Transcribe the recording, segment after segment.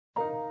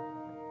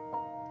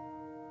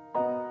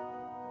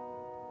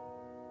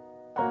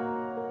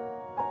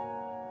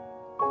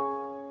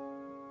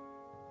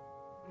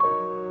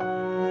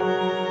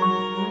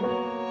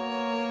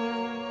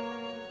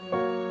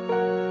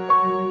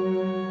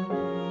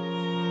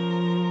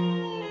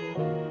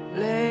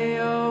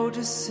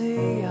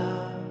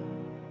Laodicea,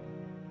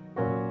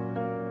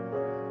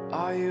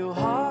 are you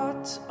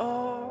hot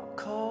or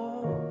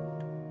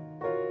cold?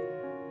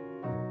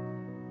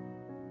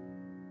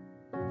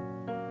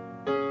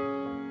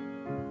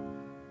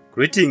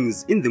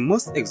 Greetings in the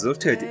most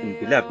exalted and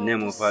beloved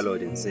name of our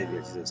Lord and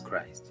Savior Jesus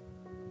Christ.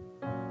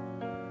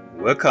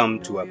 Welcome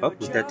to our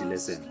Bible study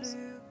lessons.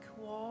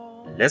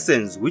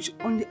 Lessons which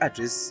only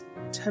address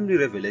timely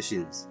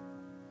revelations,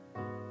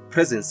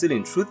 present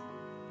sealing truth,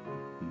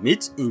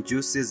 meet in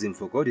due season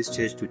for God's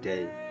church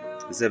today,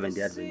 the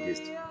Seventh-day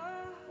Adventist.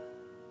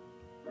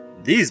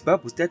 These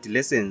Bible study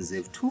lessons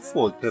have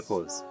twofold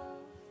purpose.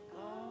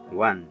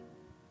 1.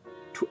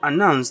 To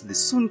announce the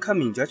soon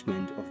coming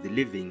judgment of the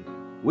living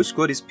which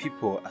God's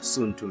people are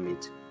soon to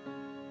meet.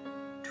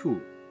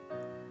 2.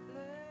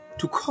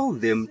 To call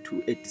them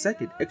to a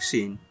decided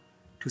action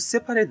to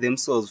separate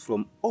themselves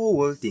from all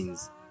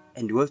worldlings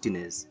and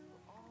worldliness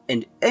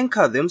and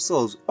anchor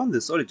themselves on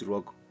the solid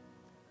rock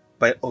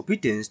by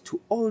obedience to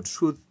all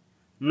truth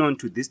known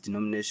to this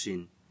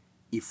denomination,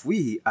 if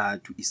we are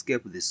to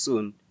escape the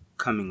soon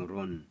coming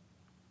ruin.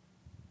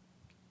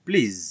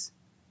 Please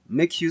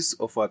make use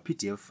of our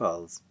PDF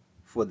files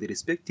for the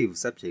respective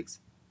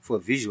subjects for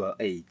visual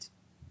aid.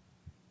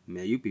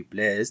 May you be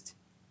blessed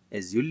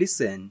as you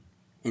listen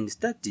and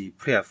study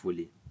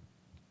prayerfully.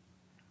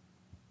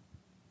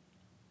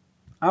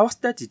 Our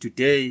study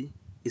today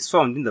is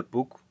found in the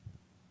book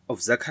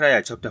of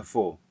Zechariah chapter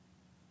 4.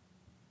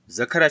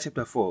 Zechariah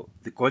chapter 4,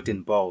 the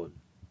Golden Bowl.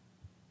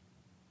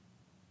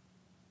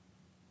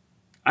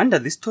 Under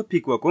this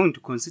topic, we are going to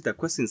consider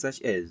questions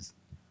such as: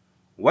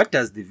 what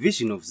does the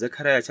vision of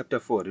Zechariah chapter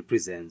 4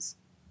 represent?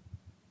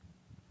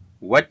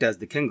 What does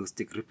the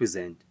candlestick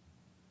represent?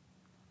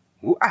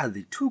 Who are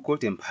the two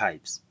golden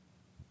pipes?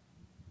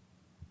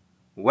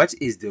 What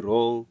is the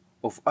role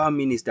of our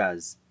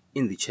ministers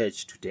in the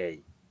church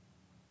today?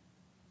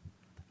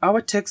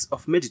 Our text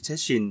of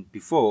meditation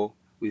before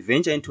we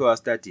venture into our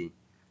study.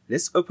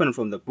 Let's open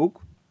from the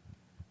book,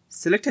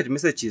 Selected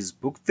Messages,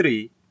 Book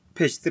 3,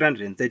 page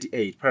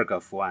 338,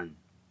 paragraph 1.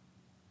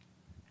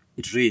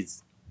 It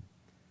reads,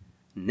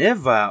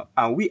 "Never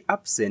are we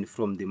absent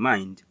from the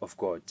mind of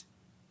God.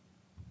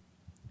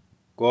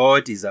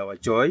 God is our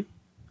joy,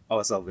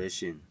 our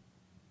salvation."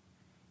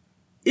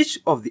 Each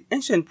of the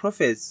ancient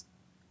prophets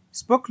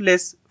spoke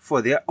less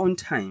for their own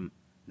time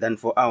than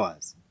for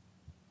ours,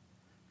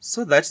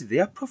 so that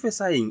their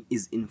prophesying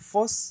is in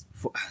force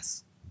for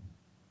us.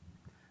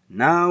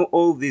 Now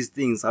all these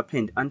things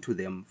happened unto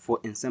them for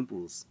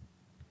ensamples,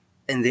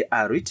 and they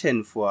are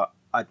written for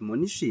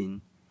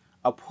admonition,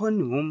 upon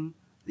whom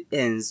the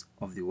ends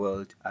of the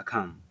world are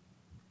come.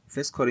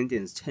 1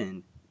 Corinthians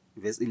 10,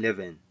 verse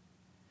 11.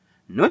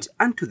 Not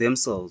unto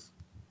themselves,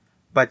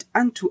 but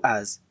unto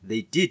us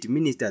they did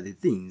minister the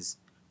things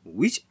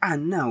which are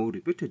now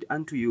repeated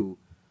unto you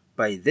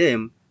by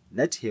them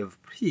that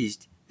have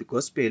preached the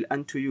gospel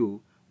unto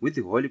you with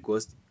the Holy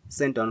Ghost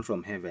sent down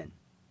from heaven,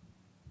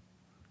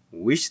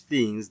 which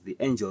things the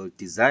angel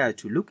desire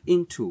to look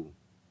into.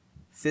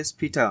 1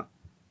 Peter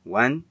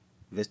 1,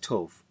 verse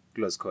 12,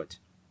 close quote.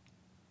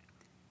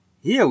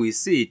 Here we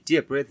see,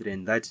 dear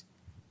brethren, that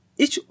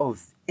each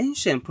of the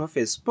ancient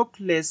prophets spoke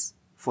less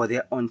for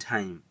their own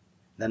time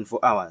than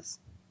for ours,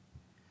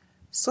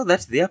 so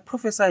that their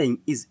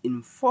prophesying is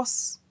in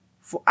force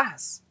for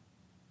us.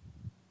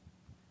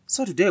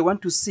 So today I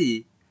want to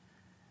see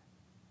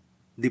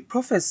the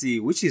prophecy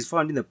which is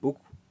found in the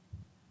book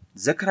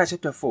Zechariah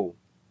chapter 4.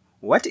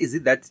 What is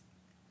it that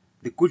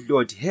the good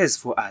Lord has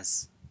for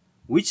us,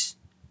 which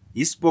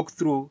he spoke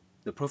through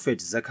the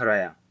prophet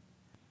Zechariah?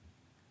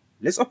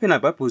 Let's open our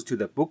Bibles to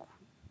the book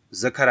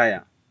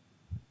Zechariah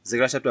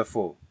chapter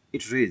 4.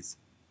 It reads,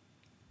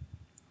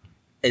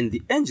 "And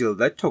the angel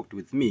that talked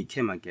with me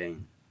came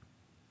again,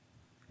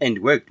 and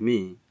waked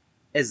me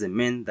as a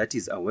man that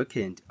is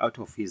awakened out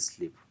of his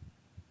sleep,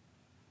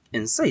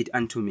 and said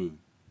unto me,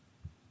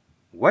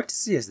 What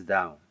seest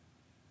thou?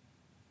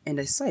 And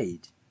I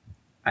said,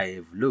 I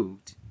have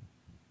looked,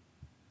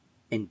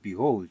 and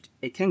behold,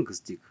 a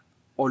candlestick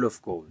all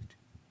of gold,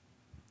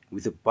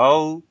 with a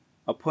bowl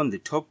upon the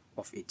top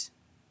of it,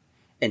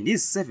 and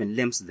his 7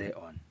 lamps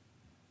thereon,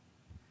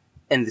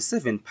 and the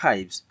 7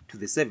 pipes to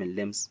the 7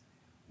 lamps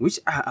which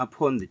are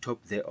upon the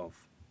top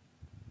thereof,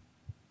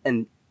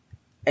 and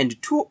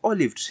 2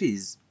 olive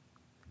trees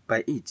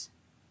by it,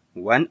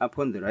 one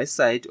upon the right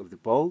side of the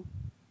bowl,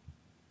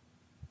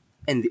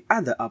 and the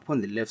other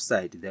upon the left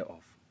side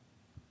thereof.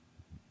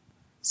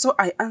 So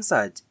I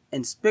answered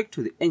and spake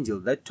to the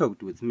angel that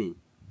talked with me,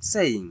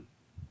 saying,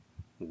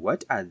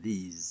 What are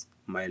these,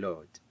 my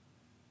Lord?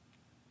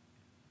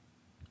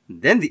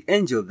 Then the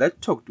angel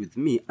that talked with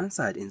me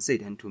answered and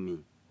said unto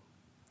me,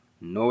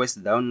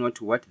 Knowest thou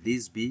not what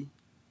these be?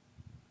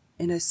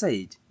 And I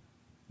said,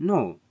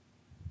 No,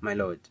 my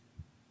Lord.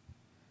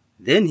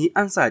 Then he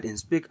answered and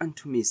spake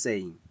unto me,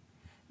 saying,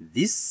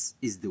 This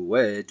is the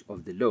word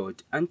of the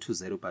Lord unto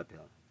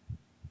Zerubbabel,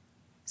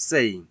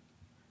 saying,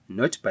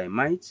 Not by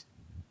might,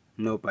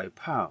 nor by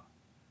power,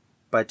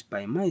 but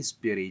by my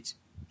spirit,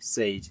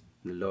 said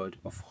the Lord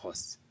of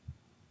hosts.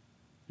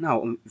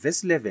 Now,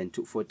 verse 11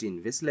 to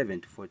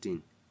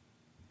 14.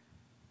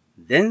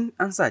 Then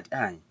answered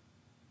I,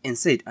 and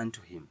said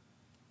unto him,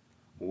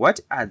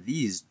 What are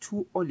these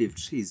 2 olive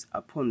trees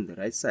upon the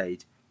right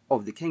side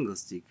of the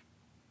candlestick,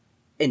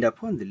 and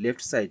upon the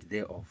left side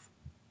thereof?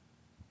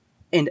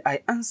 And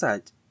I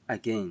answered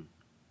again,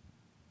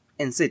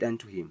 and said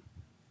unto him,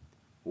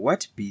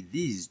 What be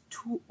these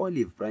 2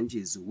 olive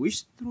branches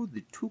which through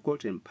the 2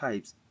 golden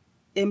pipes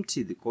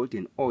empty the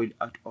golden oil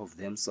out of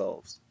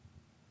themselves?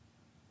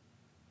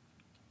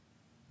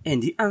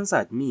 And he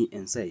answered me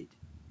and said,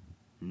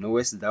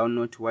 Knowest thou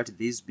not what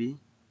these be?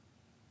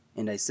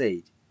 And I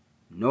said,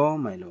 No,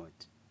 my Lord.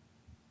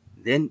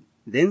 Then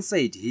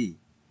said he,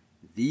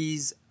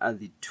 These are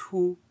the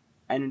 2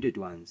 anointed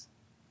ones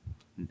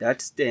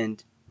that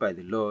stand by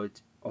the Lord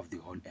of the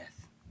whole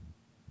earth.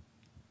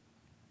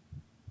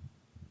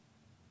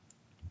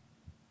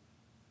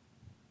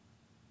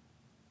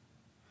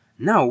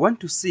 Now I want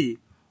to see,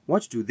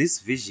 what do this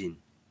vision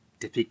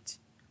depict?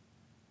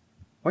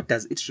 What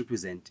does it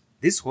represent,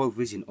 this whole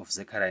vision of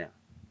Zechariah?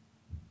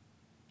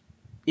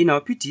 In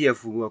our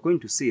PDF, we are going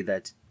to see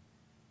that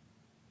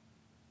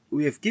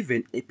we have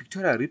given a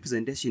pictorial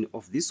representation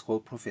of this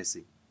whole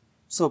prophecy.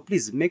 So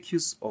please make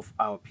use of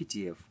our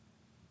PDF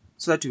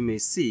so that you may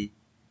see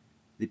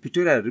the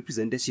pictorial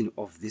representation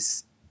of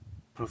this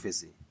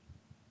prophecy.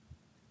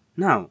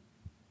 Now,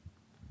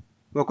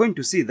 we are going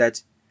to see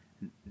that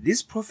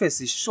this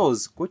prophecy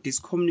shows God's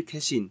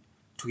communication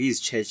to his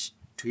church,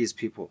 to his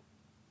people.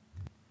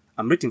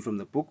 I'm reading from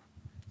the book,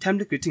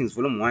 Timely Greetings,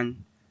 Volume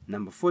 1,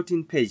 number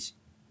 14, page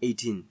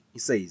 18.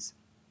 It says,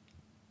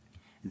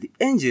 The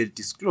angel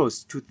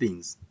disclosed 2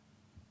 things.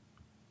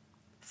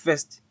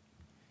 First,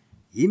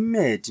 he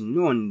made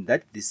known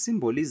that the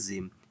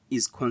symbolism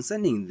is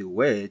concerning the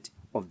word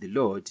of the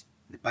Lord,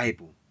 the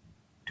Bible,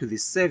 to the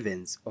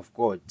servants of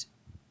God.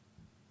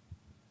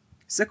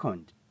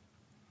 Second,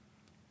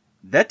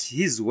 that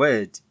his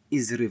word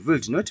is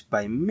revealed not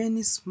by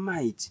man's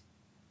might,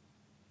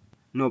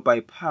 nor by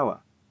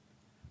power,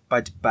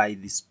 but by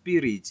the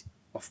Spirit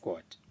of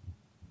God.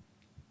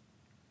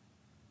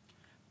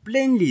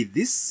 Plainly,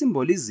 this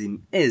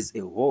symbolism as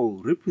a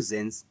whole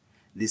represents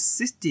the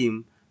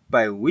system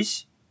by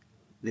which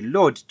the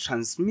Lord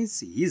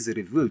transmits his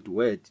revealed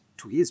word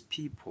to his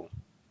people.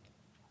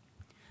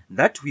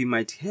 That we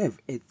might have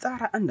a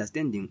thorough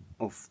understanding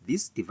of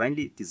this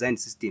divinely designed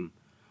system,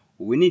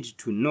 we need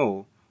to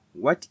know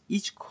what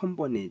each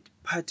component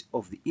part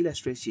of the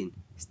illustration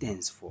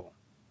stands for.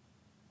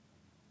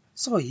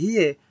 So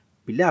here,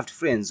 beloved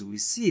friends, we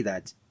see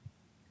that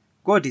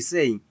God is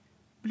saying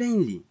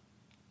plainly,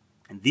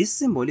 this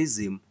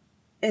symbolism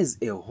as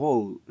a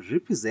whole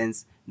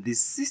represents the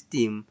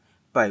system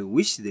by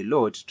which the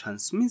Lord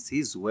transmits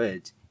his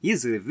word,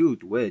 his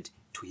revealed word,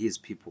 to his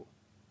people.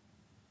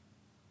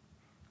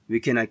 We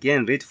can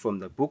again read from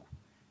the book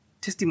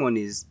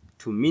Testimonies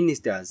to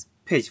Ministers,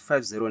 page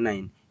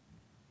 509,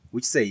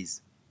 which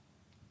says,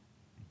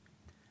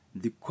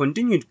 The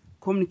continued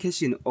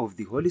communication of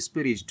the Holy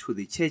Spirit to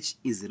the church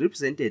is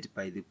represented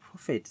by the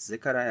prophet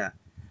Zechariah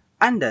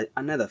under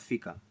another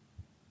figure,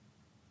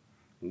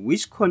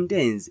 which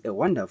contains a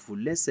wonderful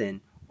lesson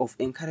of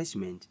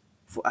encouragement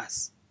for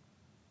us.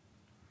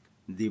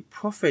 The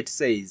prophet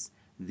says,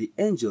 The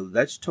angel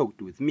that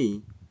talked with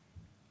me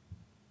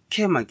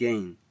came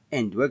again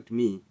and waked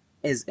me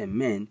as a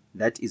man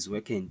that is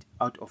wakened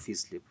out of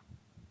his sleep,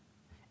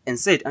 and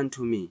said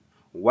unto me,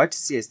 What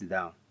seest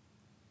thou?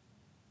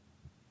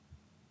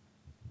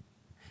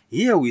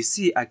 Here we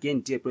see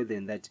again, dear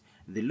brethren, that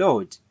the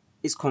Lord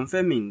is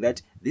confirming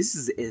that this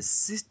is a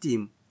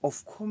system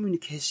of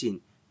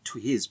communication to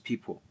his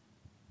people.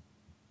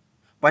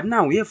 But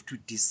now we have to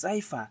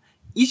decipher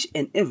each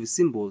and every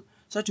symbol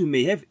so that we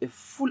may have a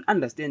full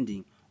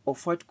understanding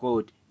of what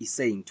God is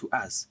saying to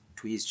us,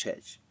 to his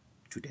church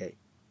today.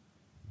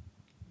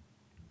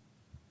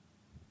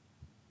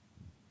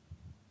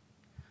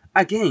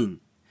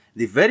 Again,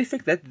 the very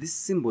fact that this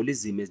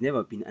symbolism has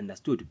never been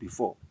understood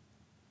before,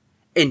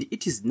 and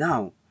it is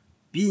now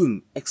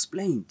being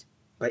explained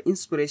by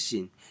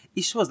inspiration,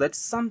 it shows that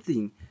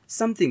something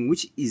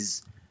which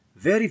is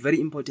very,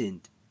 very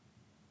important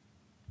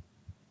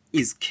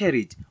is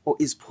carried or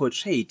is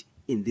portrayed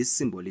in this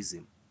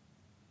symbolism.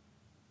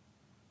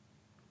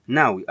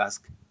 Now we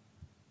ask,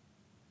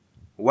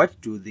 what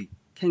do the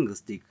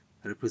candlestick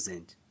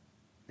represent?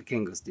 The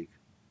candlestick.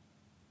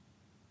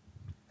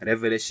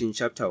 Revelation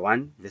chapter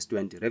 1, verse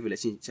 20.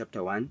 Revelation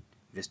chapter 1,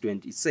 verse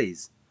 20. It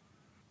says,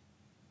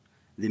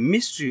 The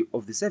mystery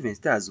of the 7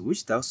 stars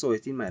which thou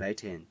sawest in my right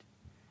hand,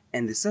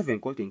 and the 7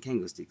 golden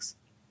candlesticks.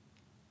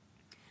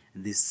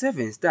 The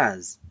 7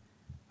 stars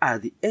are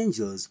the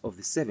angels of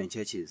the 7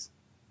 churches.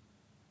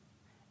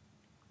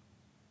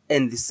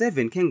 And the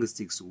 7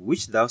 candlesticks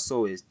which thou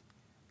sawest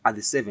are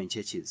the 7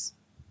 churches.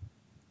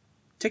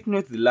 Take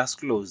note the last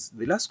clause.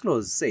 The last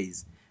clause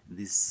says,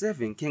 The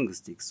 7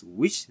 candlesticks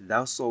which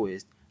thou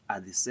sawest are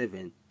the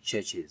 7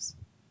 churches.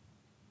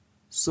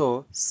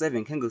 So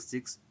 7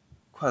 candlesticks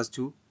equals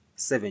to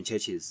 7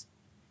 churches.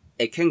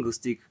 A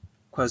candlestick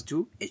equals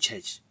to a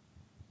church.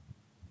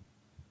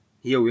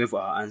 Here we have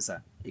our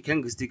answer. A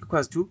candlestick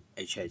equals to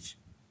a church.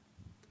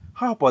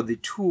 How about the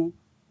two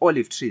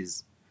olive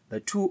trees? The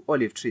two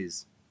olive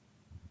trees.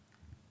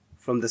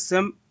 From the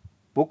same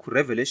book,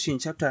 Revelation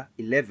chapter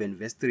 11,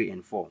 verse 3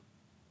 and 4.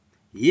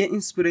 Here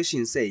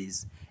inspiration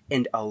says,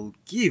 "And I will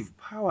give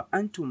power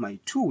unto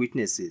my two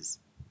witnesses,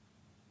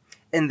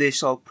 and they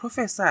shall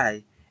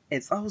prophesy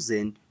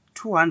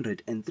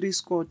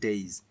 1,260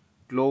 days,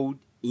 clothed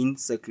in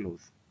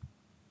sackcloth."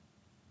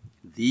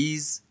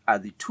 These are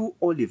the two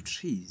olive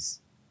trees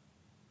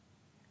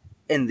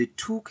and the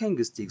two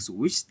candlesticks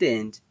which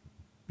stand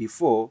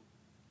before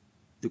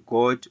the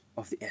God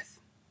of the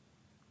earth.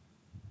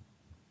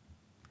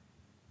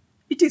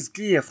 It is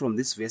clear from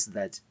this verse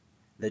that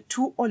the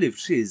two olive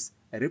trees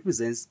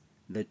represents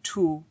the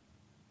two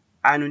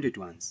anointed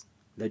ones,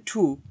 the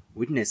two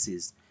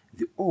witnesses,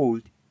 the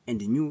Old and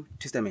the New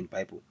Testament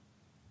Bible.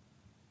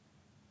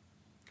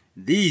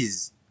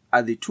 These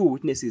are the two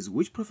witnesses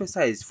which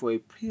prophesied for a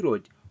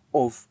period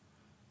of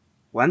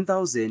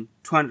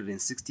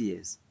 1,260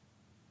 years.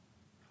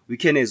 We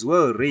can as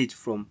well read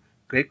from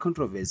Great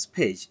Controversy,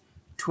 page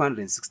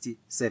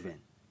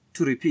 267.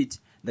 To repeat,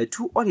 the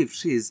two olive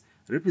trees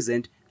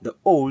represent the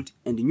Old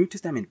and the New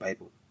Testament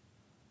Bible.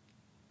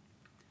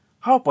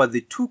 How about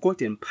the two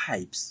golden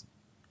pipes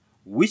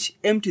which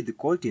empty the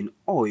golden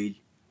oil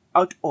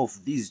out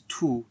of these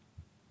two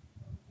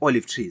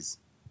olive trees?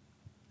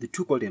 The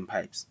two golden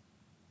pipes.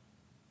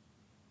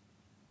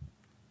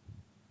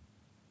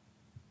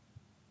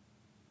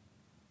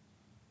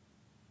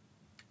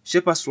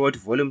 Shepherd's Road,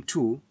 volume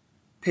 2,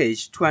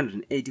 page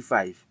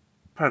 285,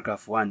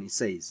 paragraph 1, it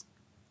says,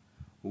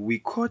 we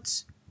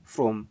quote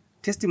from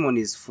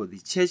Testimonies for the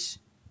Church,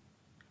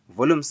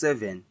 volume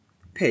 7,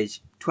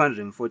 page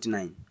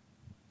 249.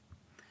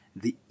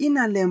 The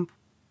inner lamp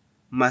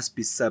must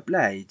be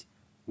supplied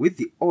with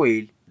the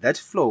oil that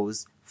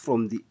flows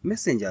from the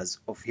messengers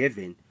of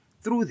heaven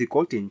through the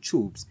golden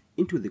tubes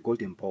into the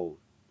golden bowl.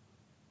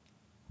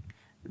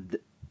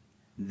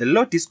 The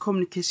Lord's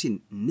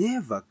communication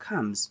never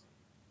comes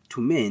to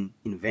men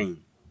in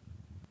vain.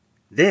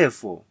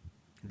 Therefore,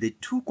 the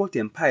two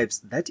golden pipes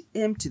that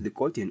empty the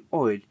golden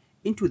oil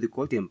into the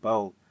golden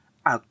bowl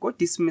are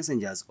God's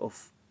messengers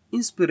of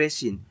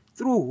inspiration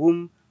through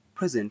whom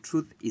present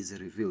truth is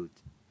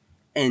revealed,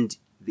 and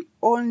the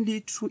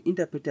only true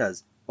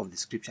interpreters of the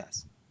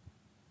scriptures.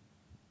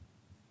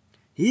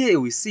 Here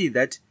we see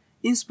that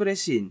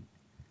inspiration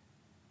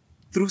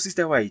through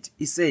Sister White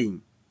is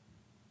saying,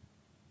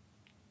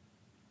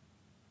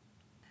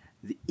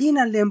 the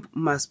inner lamp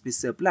must be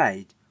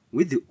supplied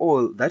with the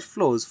oil that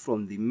flows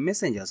from the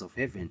messengers of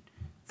heaven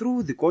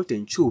through the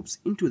golden tubes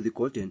into the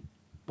golden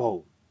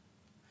bowl.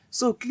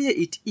 So clear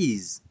it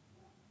is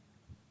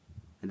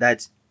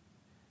that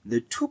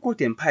the two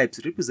golden pipes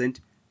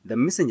represent the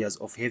messengers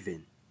of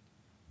heaven,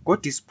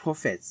 God's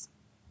prophets,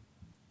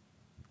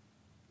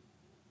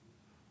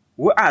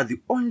 who are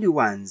the only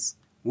ones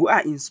who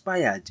are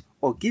inspired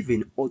or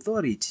given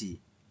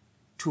authority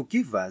to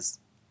give us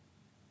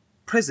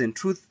present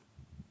truth,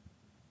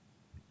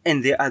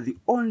 and they are the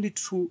only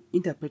true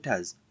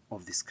interpreters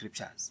of the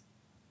scriptures.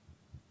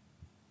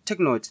 Take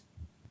note,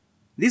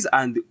 these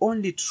are the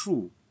only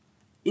true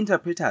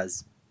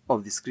interpreters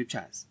of the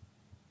scriptures,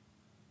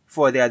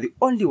 for they are the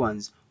only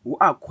ones who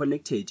are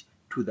connected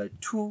to the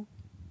two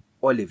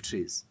olive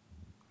trees.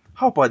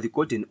 How about the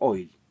golden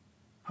oil?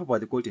 How about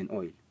the golden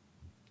oil?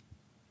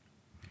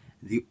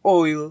 The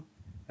oil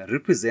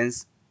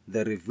represents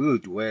the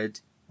revealed word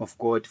of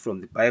God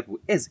from the Bible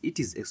as it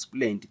is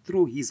explained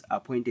through his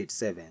appointed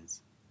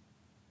servants.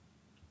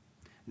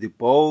 The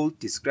bowl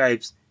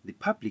describes the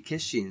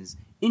publications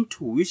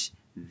into which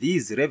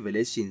these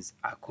revelations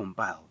are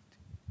compiled.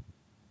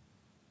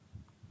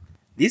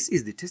 This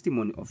is the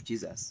testimony of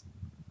Jesus,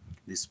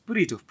 the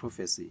spirit of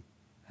prophecy,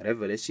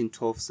 Revelation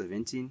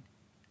 12:17,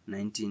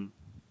 19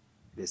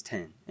 verse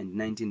 10 and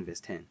 19 verse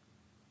 10.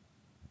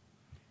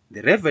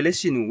 The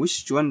revelation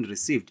which John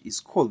received is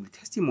called the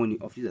testimony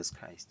of Jesus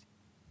Christ.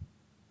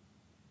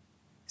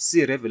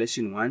 See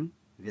Revelation 1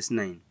 verse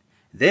 9.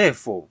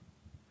 Therefore,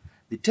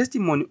 the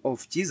testimony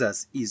of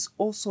Jesus is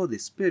also the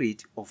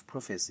spirit of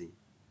prophecy,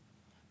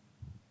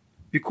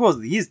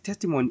 because his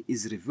testimony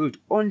is revealed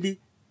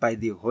only by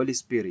the Holy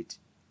Spirit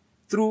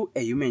through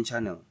a human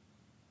channel.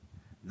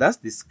 Thus,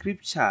 the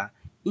scripture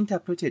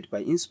interpreted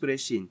by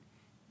inspiration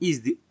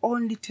is the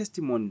only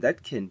testimony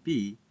that can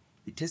be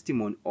the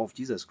testimony of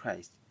Jesus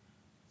Christ,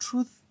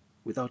 truth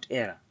without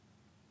error.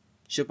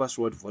 Shepherd's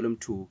Road, volume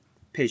 2,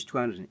 page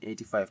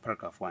 285,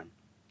 paragraph 1.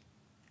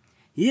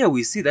 Here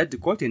we see that the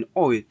golden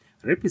oil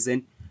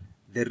represents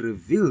the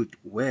revealed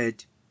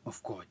word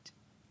of God.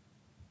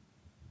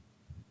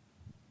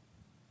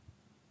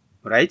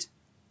 Right?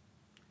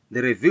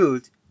 The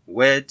revealed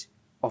word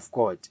of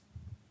God.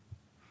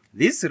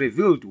 This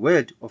revealed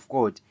word of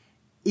God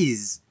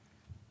is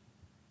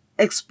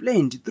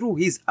explained through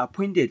his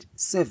appointed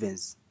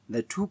servants,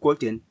 the two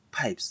golden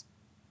pipes,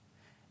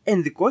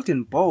 and the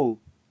golden bowl.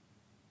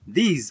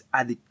 These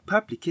are the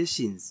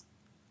publications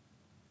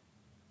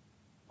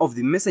of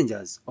the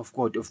messengers of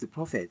God, of the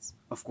prophets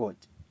of God,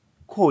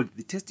 called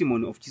the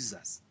testimony of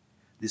Jesus,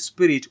 the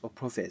spirit of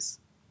prophecy.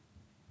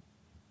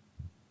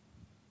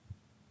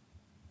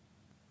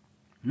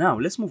 Now,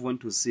 let's move on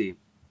to see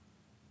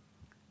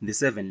the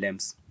 7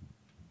 lamps.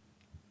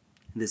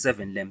 The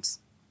 7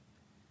 lamps.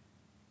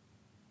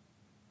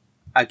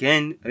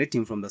 Again,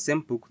 reading from the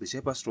same book, The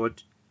Shepherd's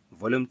Rod,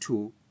 Volume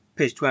 2,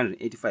 page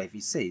 285,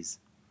 it says,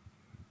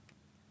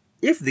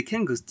 if the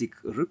candlestick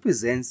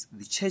represents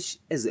the church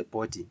as a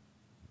body,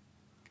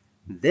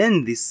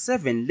 then the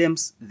 7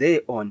 lamps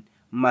thereon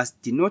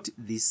must denote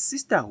the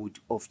sisterhood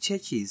of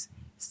churches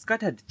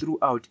scattered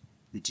throughout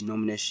the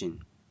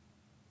denomination.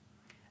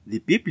 The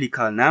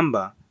biblical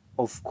number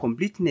of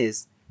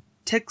completeness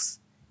takes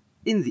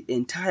in the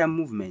entire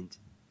movement.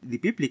 The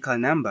biblical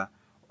number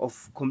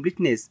of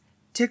completeness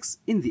takes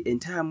in the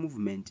entire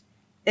movement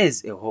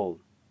as a whole.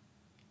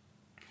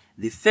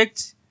 The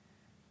fact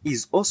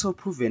is also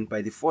proven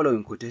by the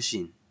following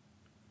quotation.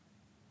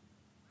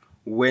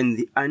 When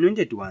the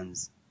anointed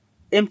ones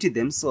empty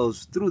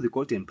themselves through the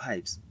golden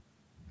pipes,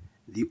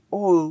 the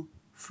oil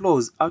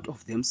flows out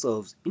of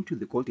themselves into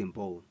the golden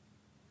bowl,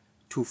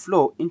 to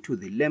flow into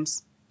the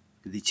lamps,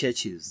 the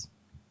churches.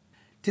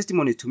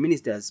 Testimony to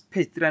Ministers,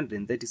 page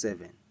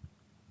 337.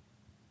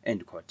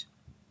 End quote.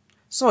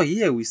 So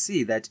here we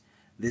see that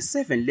the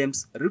 7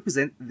 lamps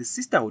represent the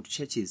sisterhood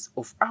churches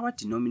of our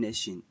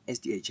denomination,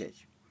 SDA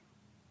Church.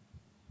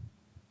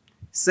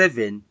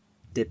 7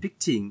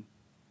 depicting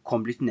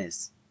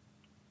completeness.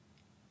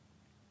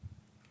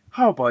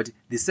 How about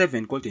the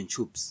 7 golden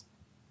tubes,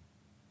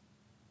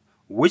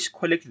 which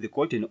collect the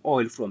golden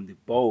oil from the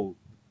bowl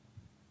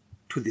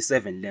to the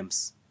 7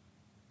 lamps?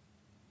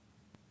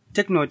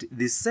 Take note,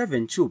 the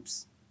 7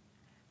 tubes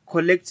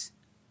collect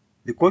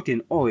the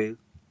golden oil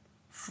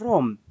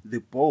from the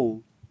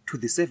bowl to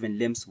the 7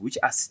 lamps, which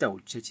are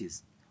sisterhood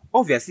churches.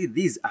 Obviously,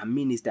 these are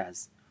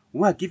ministers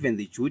who are given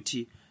the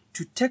duty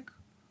to take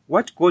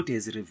what God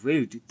has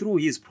revealed through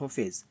his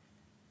prophets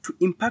to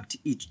impact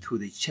it to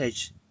the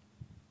church.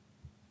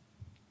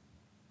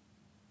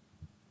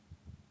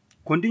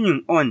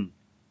 Continuing on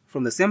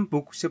from the same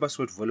book, Shepherd's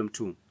Rod, Volume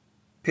 2,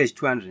 page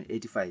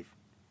 285,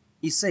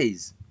 it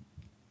says,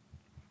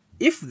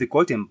 if the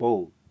golden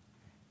bowl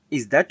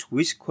is that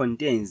which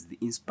contains the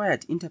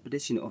inspired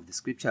interpretation of the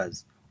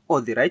scriptures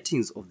or the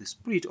writings of the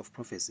spirit of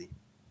prophecy,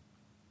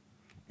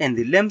 and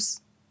the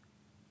lamps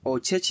or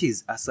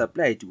churches are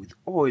supplied with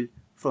oil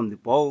from the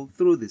bowl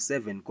through the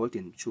 7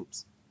 golden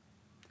tubes,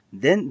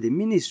 then the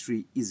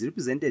ministry is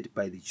represented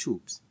by the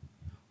tubes,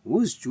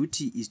 whose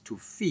duty is to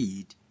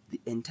feed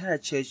the entire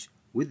church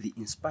with the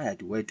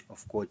inspired word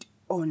of God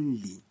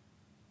only.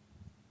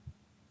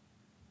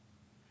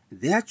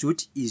 Their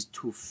duty is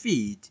to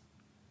feed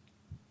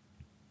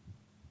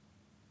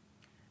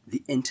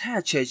the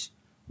entire church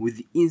with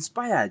the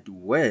inspired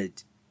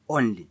word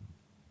only.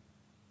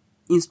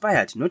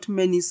 Inspired, not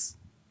many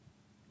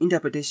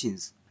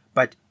interpretations,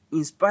 but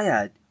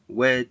inspired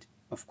word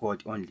of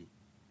God only.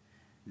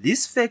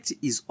 This fact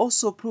is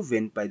also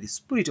proven by the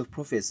spirit of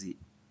prophecy,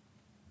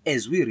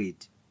 as we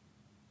read.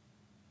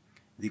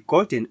 The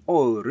golden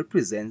oil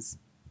represents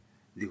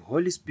the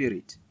Holy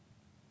Spirit.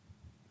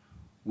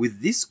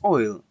 With this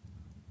oil,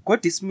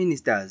 God's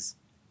ministers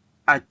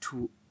are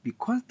to be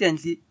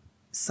constantly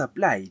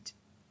supplied,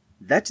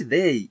 that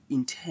they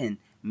in turn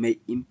may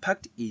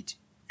impact it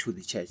to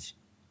the church.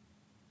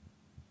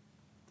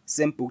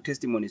 Same book,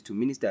 Testimonies to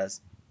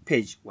Ministers,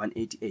 page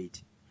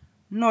 188.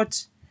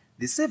 Note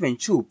the 7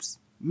 tubes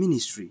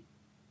ministry.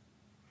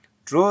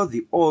 Draw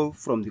the oil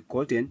from the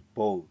golden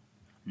bowl,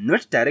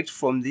 not direct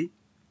from the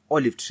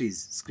olive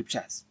trees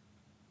scriptures.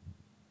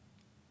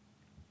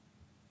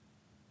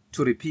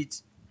 To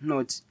repeat,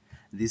 note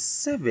the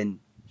 7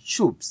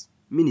 tubes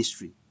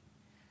ministry.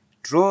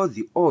 Draw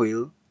the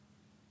oil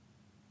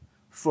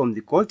from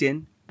the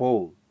golden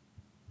bowl,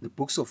 the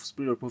books of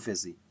spiritual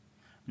prophecy,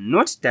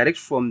 not direct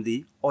from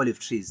the olive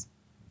trees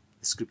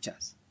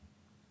scriptures.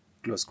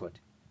 Close quote.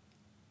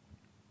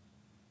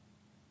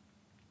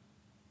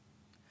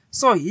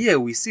 So here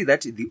we see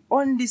that the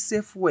only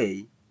safe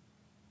way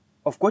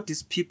of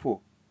God's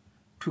people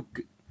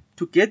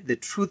to get the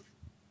truth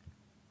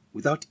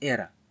without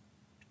error,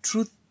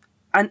 truth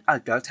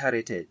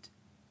unadulterated.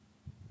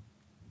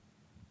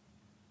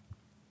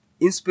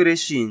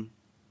 Inspiration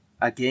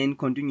again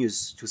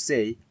continues to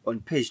say on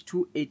page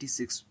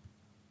 286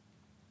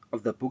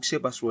 of the book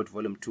Shepherd's Rod,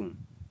 Volume 2,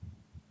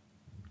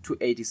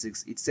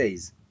 286, it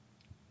says,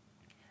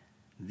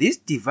 this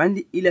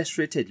divinely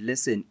illustrated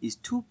lesson is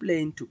too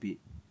plain to be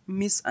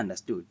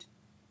misunderstood,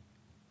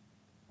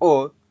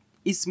 or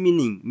its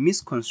meaning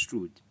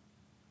misconstrued.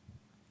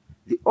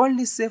 The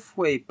only safe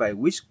way by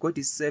which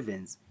God's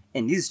servants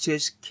and his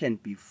church can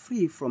be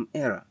free from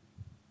error,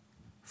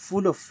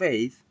 full of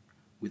faith,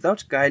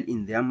 without guile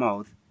in their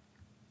mouth,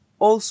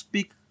 all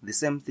speak the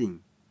same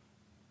thing,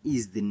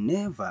 is the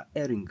never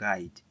erring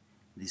guide,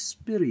 the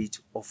spirit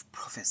of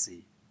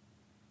prophecy.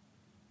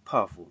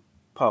 Powerful,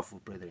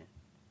 powerful, brethren.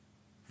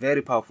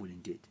 Very powerful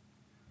indeed.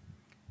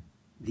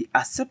 The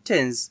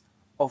acceptance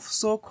of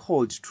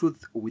so-called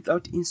truth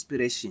without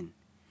inspiration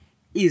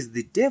is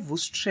the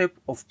devil's trap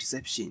of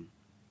deception.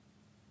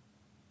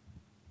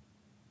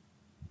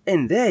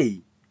 And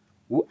they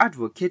who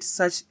advocate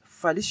such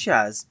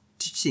fallacious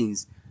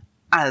teachings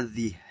are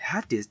the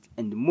hardest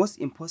and most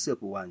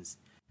impossible ones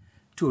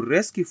to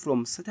rescue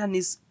from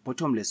Satan's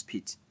bottomless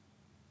pit.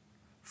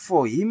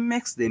 For he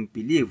makes them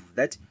believe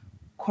that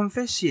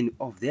confession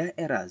of their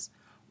errors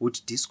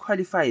would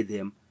disqualify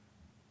them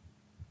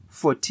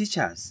for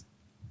teachers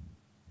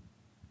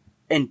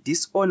and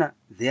dishonor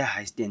their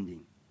high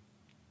standing.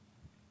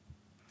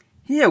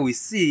 Here we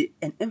see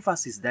an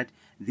emphasis that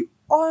the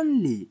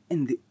only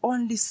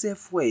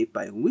safe way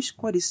by which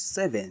God's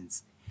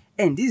servants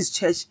and His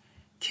church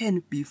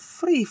can be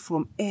free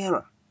from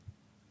error,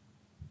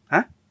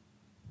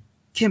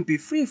 can be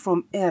free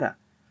from error,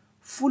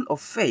 full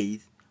of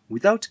faith,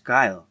 without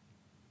guile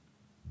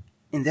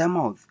in their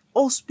mouth,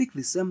 all speak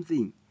the same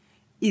thing,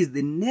 is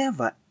the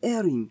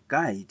never-erring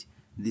guide,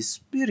 the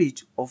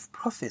spirit of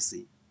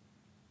prophecy.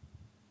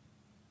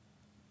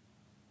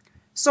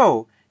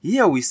 So,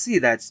 here we see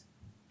that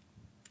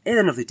at the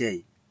end of the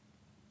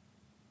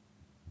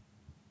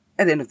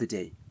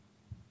day,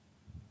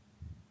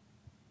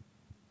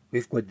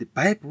 we've got the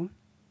Bible,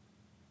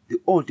 the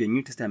Old and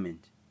New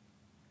Testament,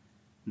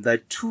 the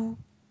two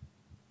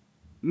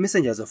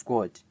messengers of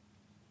God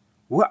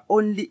who are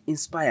only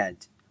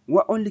inspired, who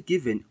are only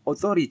given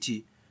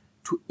authority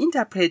to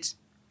interpret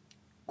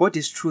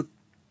God's truth,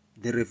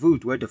 the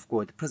revealed word of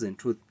God, the present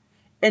truth,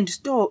 and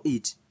store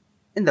it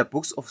in the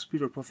books of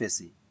spiritual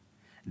prophecy.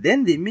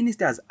 Then the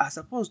ministers are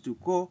supposed to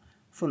go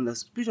from the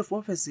spirit of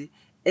prophecy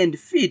and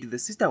feed the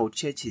sisterhood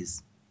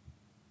churches.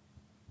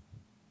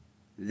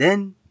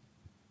 Then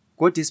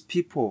God's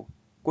people,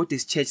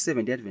 God's church,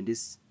 Seventh-day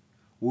Adventists,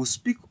 will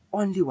speak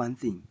only one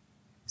thing,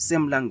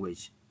 same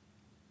language,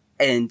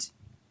 and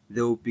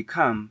they will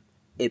become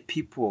a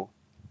people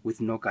with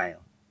no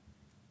guile.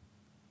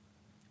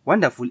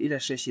 Wonderful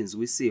illustrations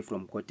we see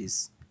from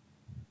God's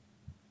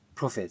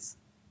prophets.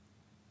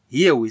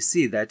 Here we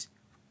see that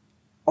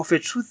of a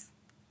truth,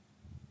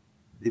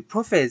 the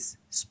prophets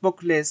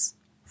spoke less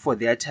for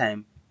their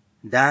time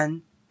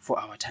than for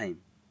our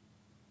time.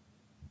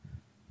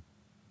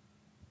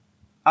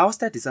 Our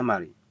study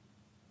summary.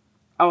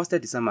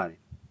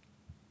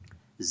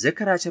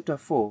 Zechariah chapter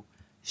 4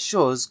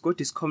 shows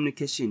God's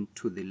communication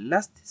to the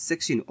last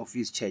section of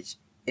His church,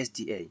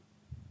 SDA,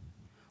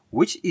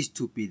 which is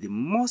to be the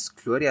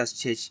most glorious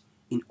church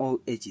in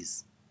all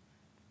ages.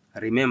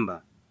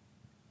 Remember,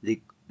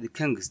 the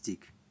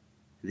candlestick,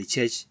 the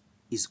church,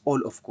 is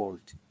all of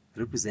gold,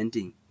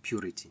 representing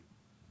purity.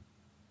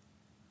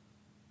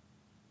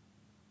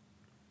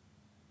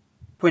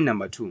 Point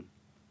number 2.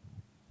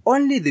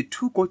 Only the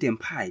two golden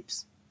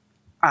pipes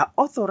are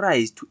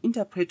authorized to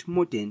interpret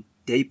modern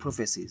day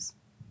prophecies.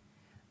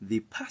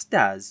 The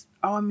pastors,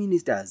 our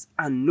ministers,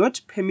 are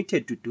not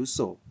permitted to do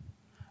so.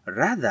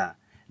 Rather,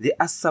 they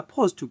are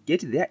supposed to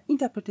get their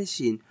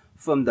interpretation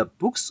from the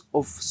books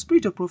of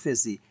spiritual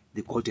prophecy,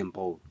 the Golden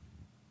Bowl.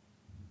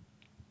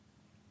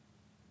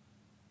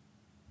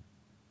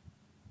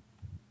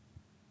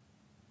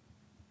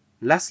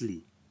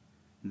 Lastly,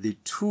 the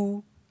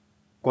two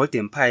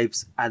golden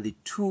pipes are the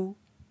two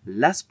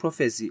last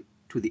prophecy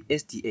to the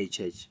SDA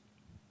church.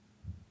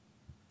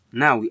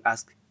 Now we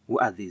ask, who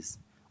are these?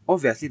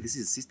 Obviously, this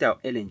is Sister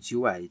Ellen G.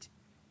 White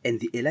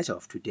and the Elijah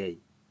of today,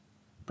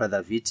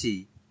 Brother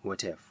V.T.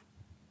 Whatever.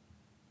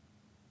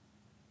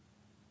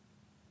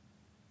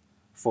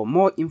 For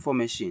more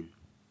information,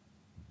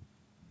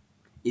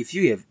 if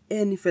you have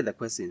any further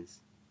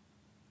questions,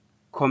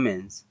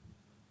 comments,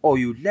 or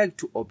you'd like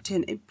to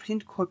obtain a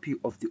print copy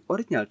of the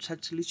original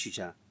tract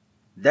literature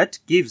that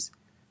gives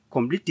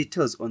complete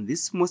details on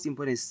this most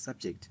important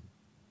subject.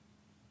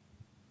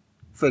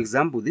 For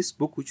example, this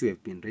book which we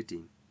have been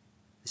reading,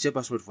 The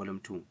Shepherd's Word Volume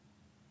 2.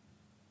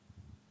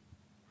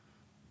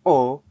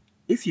 Or,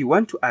 if you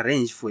want to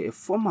arrange for a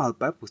formal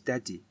Bible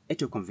study at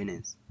your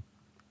convenience,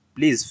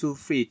 please feel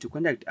free to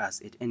contact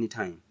us at any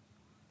time.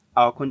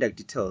 Our contact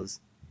details,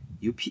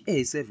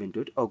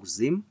 upa7.org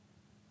zim,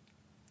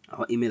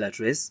 our email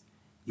address,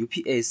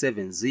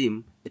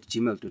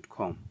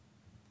 upa7zim@gmail.com.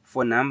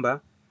 Phone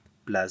number,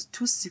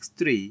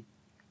 +263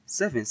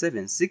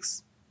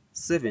 776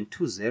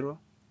 720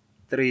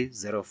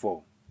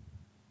 304.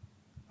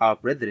 Our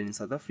brethren in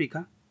South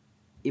Africa,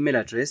 email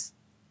address,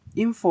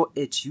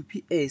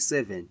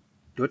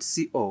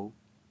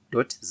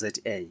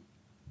 info@upa7.co.za.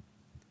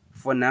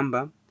 Phone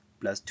number,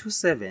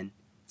 +27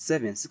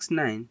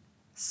 769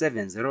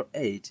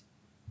 708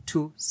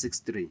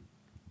 263.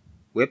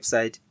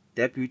 Website,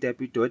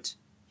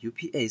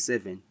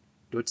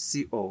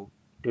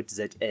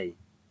 www.upa7.co.za.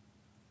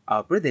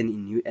 Our brethren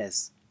in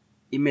US,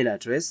 email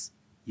address,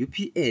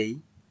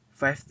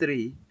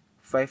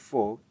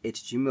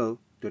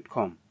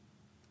 upa5354@gmail.com.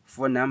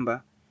 Phone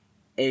number,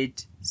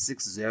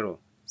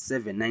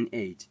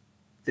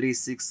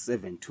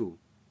 860-798-3672.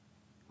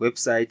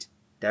 Website,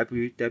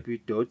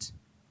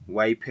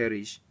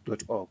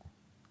 www.yparish.org.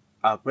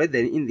 Our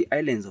brethren in the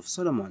islands of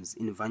Solomons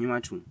in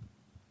Vanuatu,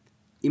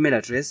 email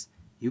address,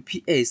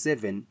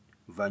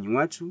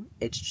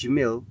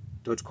 upa7vanuatu@gmail.com.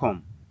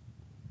 gmail.com.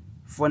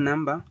 Phone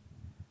number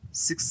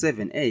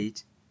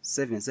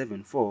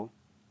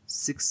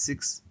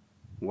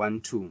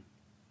 678-774-6612.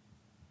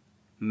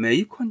 May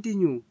you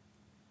continue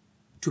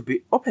to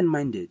be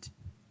open-minded.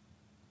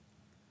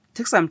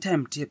 Take some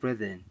time, dear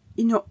brethren,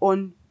 in your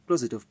own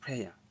closet of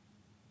prayer.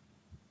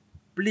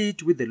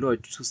 Plead with the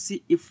Lord to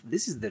see if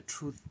this is the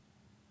truth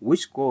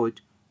which God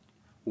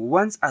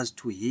wants us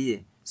to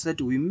hear, so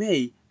that we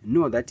may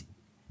know that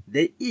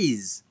there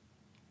is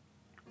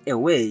a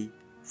way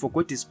for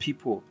God's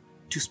people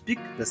to speak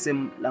the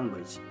same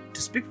language,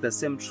 to speak the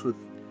same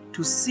truth,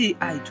 to see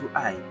eye to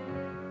eye,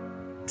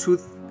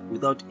 truth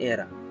without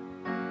error.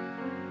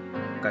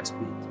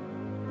 Godspeed.